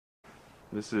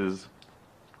This is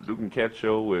Duke and Cat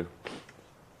Show with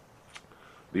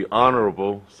the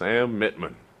Honorable Sam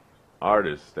Mitman,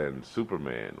 artist and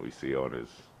Superman we see on his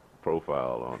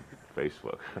profile on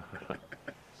Facebook.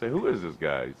 Say, who is this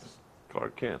guy? He's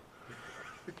Clark Kent.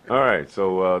 All right,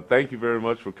 so thank you very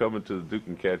much for coming to the Duke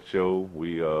and Cat Show.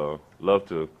 We love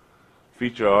to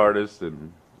feature artists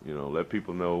and, let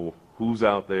people know who's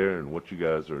out there and what you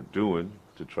guys are doing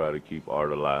to try to keep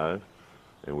art alive.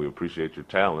 And we appreciate your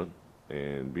talent.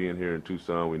 And being here in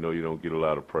Tucson, we know you don't get a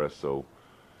lot of press, so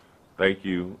thank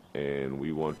you, and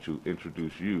we want to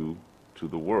introduce you to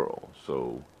the world.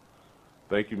 So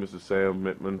thank you, Mr. Sam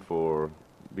Mitman, for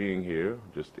being here.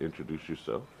 Just introduce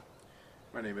yourself.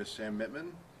 My name is Sam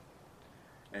Mitman,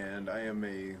 and I am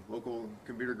a local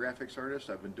computer graphics artist.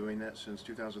 I've been doing that since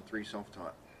 2003,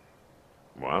 self-taught.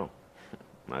 Wow,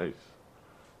 nice.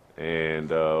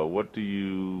 And what do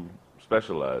you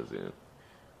specialize in?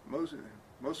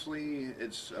 Mostly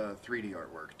it's 3D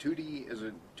artwork.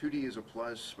 2D is a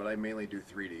plus, but I mainly do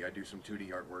 3D. I do some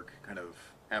 2D artwork kind of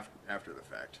after the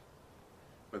fact.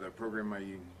 But the program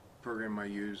I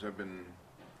use, I've been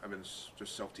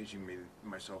just self-teaching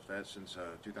myself that since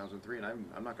 2003, and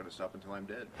I'm not going to stop until I'm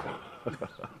dead.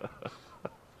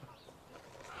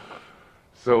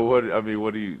 So what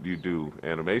do you do?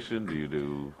 Animation? Do you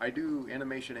do? I do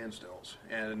animation and stills,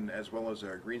 and as well as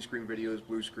green screen videos,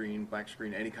 blue screen, black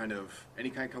screen, any kind of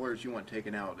colors you want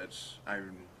taken out. I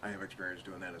have experience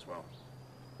doing that as well.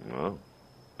 Wow.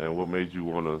 And what made you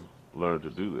want to learn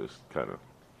to do this kind of?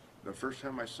 The first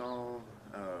time I saw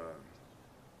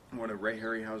one of Ray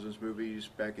Harryhausen's movies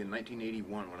back in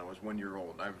 1981 when I was 1 year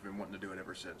old. I've been wanting to do it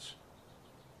ever since.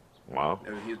 Wow.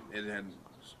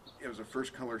 It was a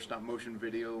first color stop motion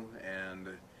video,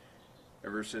 and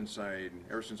ever since I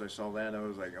saw that, I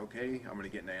was like, okay, I'm going to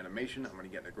get into animation, I'm going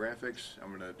to get into graphics, I'm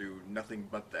going to do nothing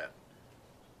but that.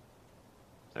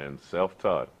 And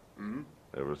self-taught. Mm-hmm.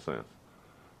 Ever since.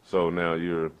 So now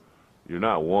you're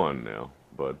not one now,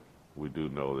 but we do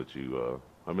know that you.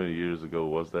 How many years ago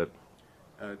was that?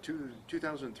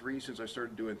 2003 since I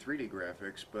started doing 3D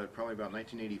graphics, but probably about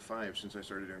 1985 since I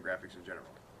started doing graphics in general.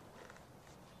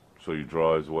 So you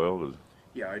draw as well?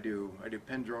 Yeah, I do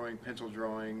pen drawing, pencil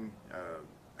drawing.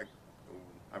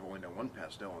 I've only done one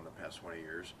pastel in the past 20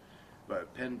 years,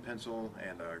 but pen, pencil,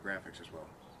 and graphics as well.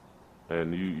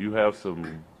 And you have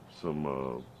some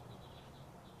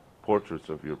portraits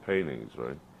of your paintings,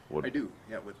 right? I do,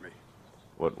 yeah, with me.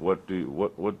 What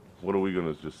are we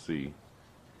gonna just see?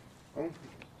 Oh,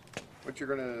 what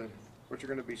you're gonna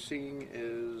be seeing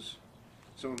is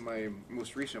some of my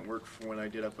most recent work from when I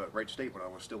did up at Wright State when I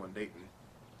was still in Dayton,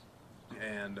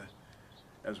 and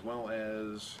as well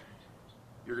as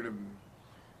you're gonna,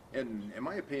 and in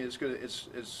my opinion,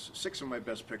 it's 6 of my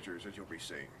best pictures that you'll be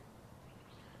seeing.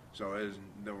 So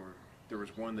there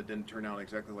was one that didn't turn out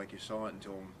exactly like you saw it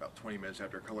until about 20 minutes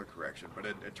after color correction, but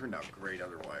it turned out great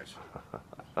otherwise.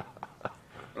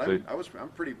 But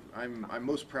I'm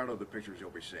most proud of the pictures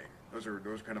you'll be seeing. Those are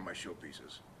kind of my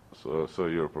showpieces. So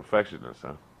you're a perfectionist,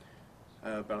 huh?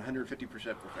 About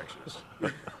 150% perfectionist.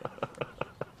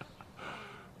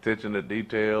 Attention to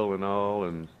detail and all,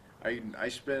 and I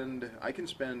can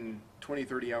spend 20,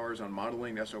 30 hours on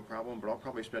modeling, that's no problem, but I'll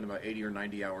probably spend about 80 or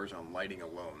 90 hours on lighting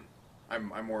alone.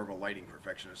 I'm more of a lighting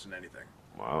perfectionist than anything.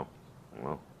 Wow.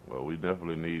 Well, we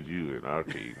definitely need you in our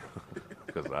team,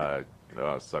 because I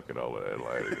suck at all of that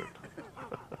lighting.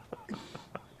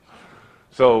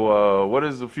 So, what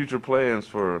is the future plans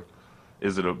for?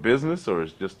 Is it a business, or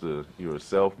is just you're a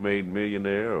self-made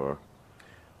millionaire, or?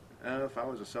 If I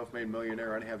was a self-made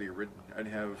millionaire, I'd have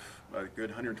a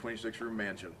good 126-room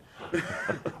mansion.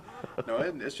 No,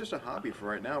 it's just a hobby for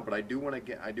right now. But I do want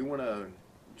to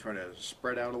try to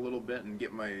spread out a little bit and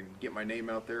get my name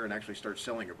out there and actually start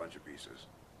selling a bunch of pieces.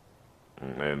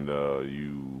 And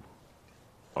you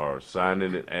are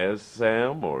signing it as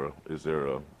Sam, or is there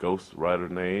a ghost writer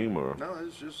name, or? No,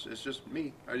 it's just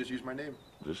me. I just use my name.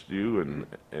 Just you,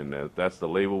 and that's the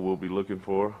label we'll be looking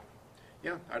for.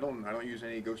 Yeah, I don't use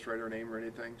any ghostwriter name or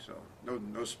anything, so no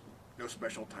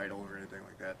special title or anything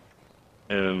like that.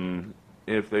 And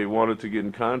if they wanted to get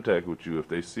in contact with you, if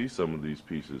they see some of these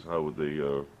pieces, how would they?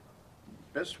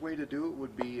 Best way to do it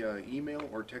would be email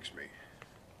or text me.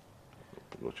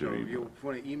 What's your email? If you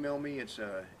want to email me, it's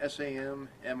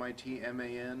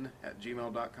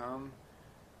sammitman@gmail.com.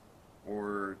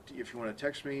 Or if you want to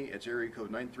text me, it's area code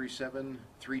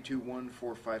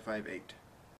 937-321-4558.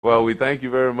 Well, we thank you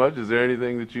very much. Is there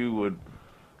anything that you would,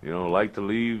 like to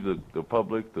leave the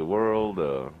public, the world?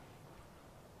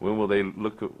 When will they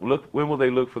look? When will they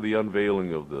look for the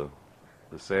unveiling of the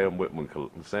Sam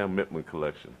Mitman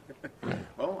collection?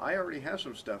 Well, I already have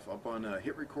some stuff up on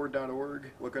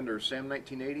hitrecord.org. Look under Sam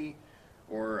 1980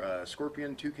 or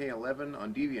Scorpion 2K11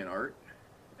 on DeviantArt.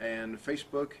 And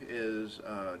Facebook is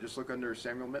just look under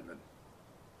Samuel Mitman.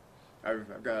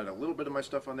 I've got a little bit of my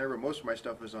stuff on there, but most of my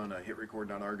stuff is on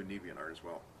hitrecord.org and DeviantArt as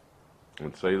well.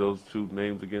 And say those two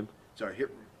names again. So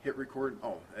hit record.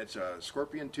 Oh, it's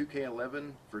Scorpion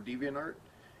 2K11 for DeviantArt,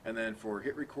 and then for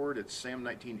hit record, it's Sam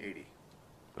 1980.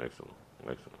 Excellent,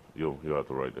 excellent. You'll have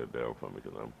to write that down for me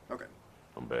because Okay.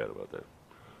 I'm bad about that.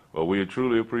 Well, we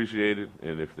truly appreciate it,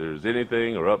 and if there's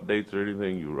anything or updates or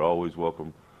anything, you're always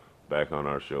welcome back on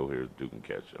our show here at Duke and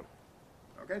Cat Show.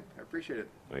 Okay, I appreciate it.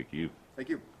 Thank you. Thank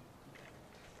you.